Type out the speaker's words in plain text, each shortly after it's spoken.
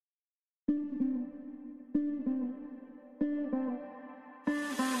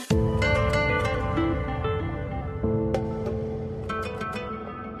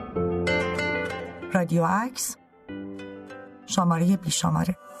رادیو عکس، شماره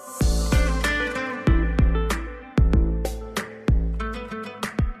بیشماره.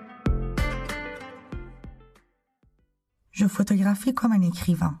 Je photographie comme un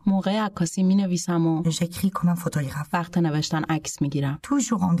écrivain. موقع عکاسی می‌نویسم و j'écris comme un photographe. وقت نوشتن عکس می‌گیرم.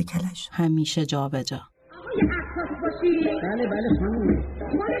 toujours en décalage. همیشه جا به جا. عکاس باشی؟ بله خانم.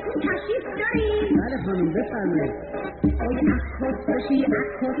 مالتون تشریف دارید؟ بله خانم بفرمایید. عکاس باشی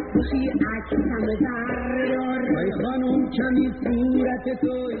عکسم بردار. ای خانم کمی صورت تو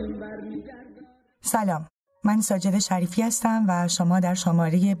این برمیگرد. سلام، من ساجد شریفی هستم و شما در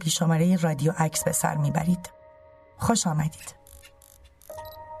شماره بیشماره رادیو عکس به سر میبرید. خوش آمدید.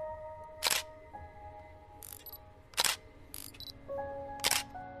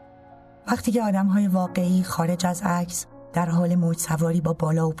 وقتی که آدم‌های واقعی خارج از عکس در حال موج سواری با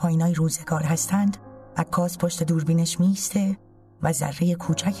بالا و پایینای روزگار هستند، عکاس پشت دوربینش میسته و ذره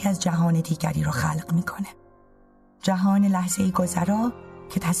کوچکی از جهان دیگری رو خلق میکنه. جهان لحظه‌ای گذرا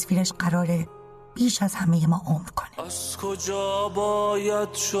که تصویرش قراره بیش از همه ما عمر کنه. از کجا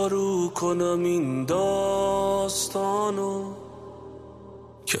باید شروع کنم این داستانو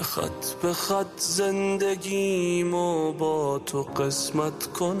که خط به خط زندگیمو با تو قسمت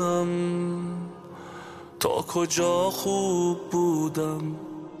کنم؟ تا کجا خوب بودم،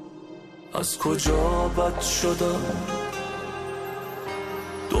 از کجا بد شدم،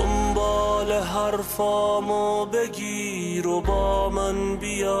 دنبال حرفامو بگیر و با من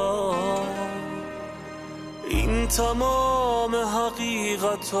بیا. این تمام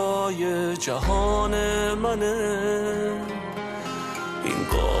حقیقتای جهان منه، این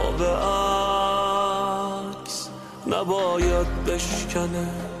قاب عکس نباید بشکنه.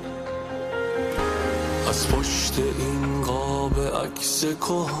 از پشت این قاب عکس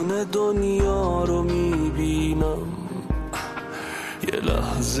کهنه دنیا رو میبینم، یه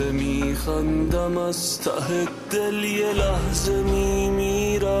لحظه میخندم از ته دل، یه لحظه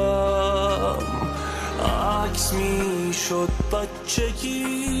میمیرم. عکس میشد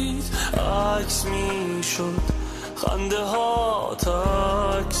بچگیت، عکس میشد خنده هات،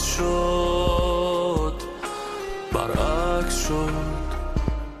 عکس شد برعکس شد.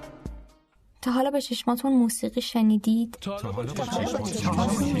 تا حالا با چشماتون موسیقی شنیدید؟ تا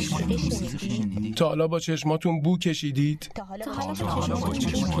حالا با چشماتون بو کشیدید؟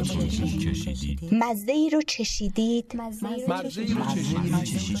 مزه ای رو چشیدید؟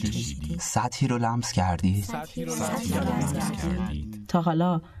 سطحی رو لمس کردید؟ تا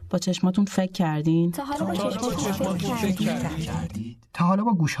حالا با چشماتون فکر کردین؟ تا حالا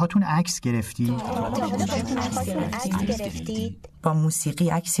با گوشهاتون عکس گرفتید؟ با موسیقی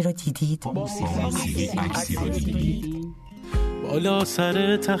عکسی رو دیدید؟ بالا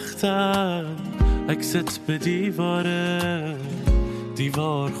سر تختم عکست به دیواره،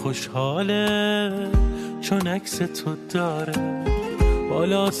 دیوار خوشحاله چون عکس تو داره.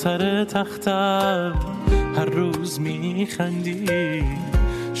 بالا سر تختم هر روز میخندی،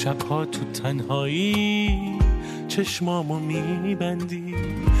 شبها تو تنهایی چشمامو میبندی.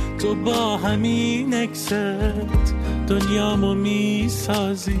 تو با همین عکست دنیامو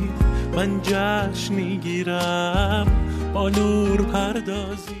میسازی، من جشن میگیرم با نور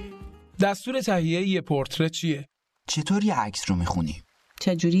پردازی. دستور تهیه یه پورتره چیه؟ چطور یه عکس رو میخونیم؟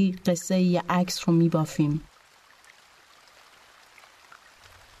 چجوری قصه یه عکس رو میبافیم؟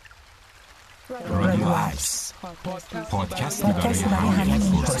 رادیو عکس، پادکست برای همه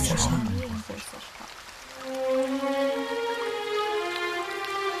پرسش‌ها.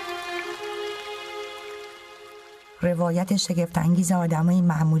 روایت شگفت‌انگیز آدمای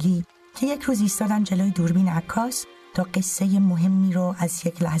معمولی که یک روز ایستادن جلوی دوربین عکاس تا قصه مهمی رو از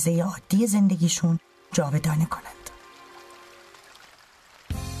یک لحظه عادی زندگیشون جاودانه کنند.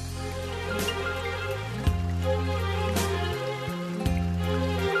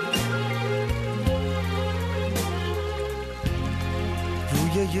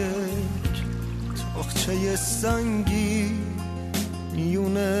 روی یک تاقچه سنگی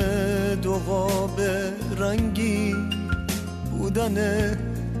میونه دو قاب رنگی بودن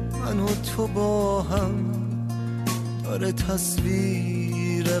من و تو با هم داره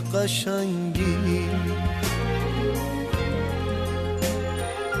تصویر قشنگی.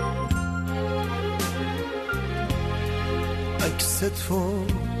 عکس تو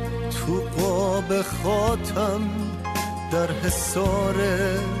قاب خاتم در حصار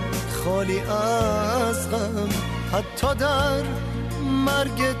خالی از غم، حتی در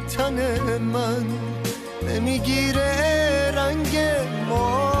مرگ تن من نمیگیره رنگ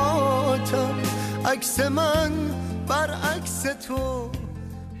ماتم. عکس من بر عکس تو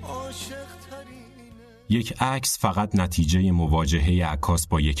عاشق ترینه. یک عکس فقط نتیجه مواجهه عکاس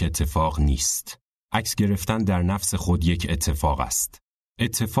با یک اتفاق نیست. عکس گرفتن در نفس خود یک اتفاق است.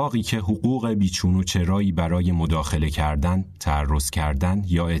 اتفاقی که حقوق بیچون و چرایی برای مداخله کردن، تعرض کردن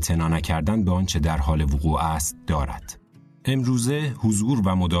یا اعتنا نکردن به آنچه در حال وقوع است دارد. امروزه حضور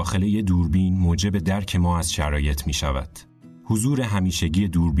و مداخله دوربین موجب درک ما از شرایط می شود. حضور همیشگی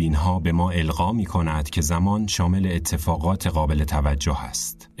دوربین ها به ما القا می کند که زمان شامل اتفاقات قابل توجه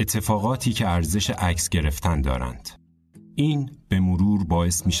است. اتفاقاتی که ارزش عکس گرفتن دارند. این به مرور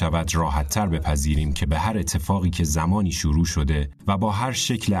باعث می شود راحت تر بپذیریم که به هر اتفاقی که زمانی شروع شده و با هر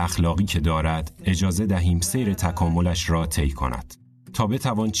شکل اخلاقی که دارد اجازه دهیم سیر تکاملش را طی کند تا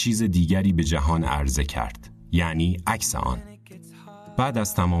بتوان چیز دیگری به جهان عرضه کرد، یعنی عکس آن. بعد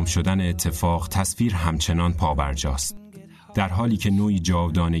از تمام شدن اتفاق تصویر همچنان پابرجاست، در حالی که نوعی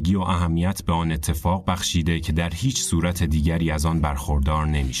جاودانگی و اهمیت به آن اتفاق بخشیده که در هیچ صورت دیگری از آن برخوردار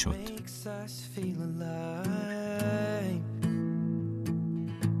نمی شد.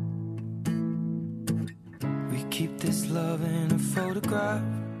 Keep this love in a photograph.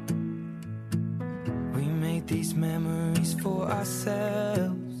 We made these memories for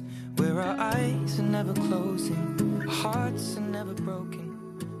ourselves, where our eyes are never closing, our hearts are never broken,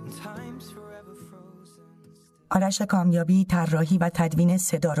 and time's forever frozen. آرش کامیابی طراحی و تدوین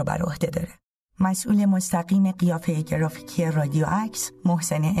صدا رو بر عهده داره. مسئول مستقیم قیافه گرافیکی رادیو عکس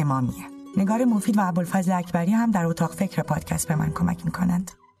محسن امامیه. نگار مفید و ابوالفضل اکبری هم در اتاق فکر پادکست به من کمک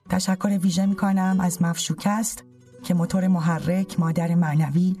میکنند. تشکر ویژه میکنم از مفشوکست که موتور محرک، مادر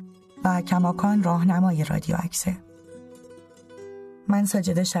معنوی و کماکان راهنمای رادیو عکسه. من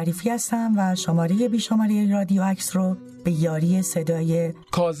ساجده شریفی هستم و شماره بیشماره رادیو عکس رو به یاری صدای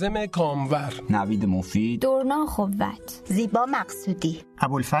کاظم کامور، نوید مفید، دورنا خوت، زیبا مقصودی،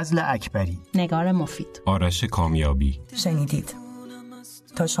 ابوالفضل اکبری، نگار مفید، آرش کامیابی شنیدید.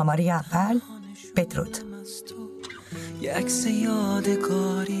 تا شماره اول بدرود. یه عکس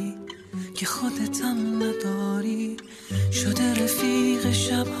یادگاری که خودتم نداری، شده رفیق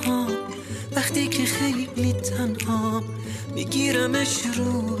شبها وقتی که خیلی تنها، میگیرمش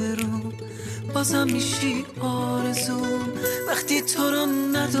رو به رو بازم میشی آرزوم، وقتی تو رو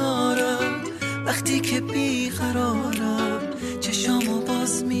ندارم، وقتی که بیقرارم، چشامو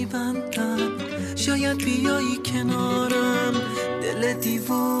باز میبندم شاید بیایی کنارم، دل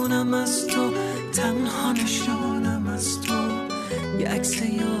دیوونم از تو، تنها نشونم از تو، یه عکس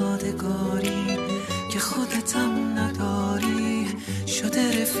یادگاری که خودتم نداری،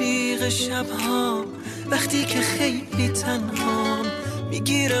 شده رفیق شبها وقتی که خیلی تنهام،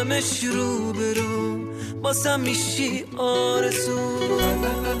 میگیرمش رو به رو بازم میشی آرزو.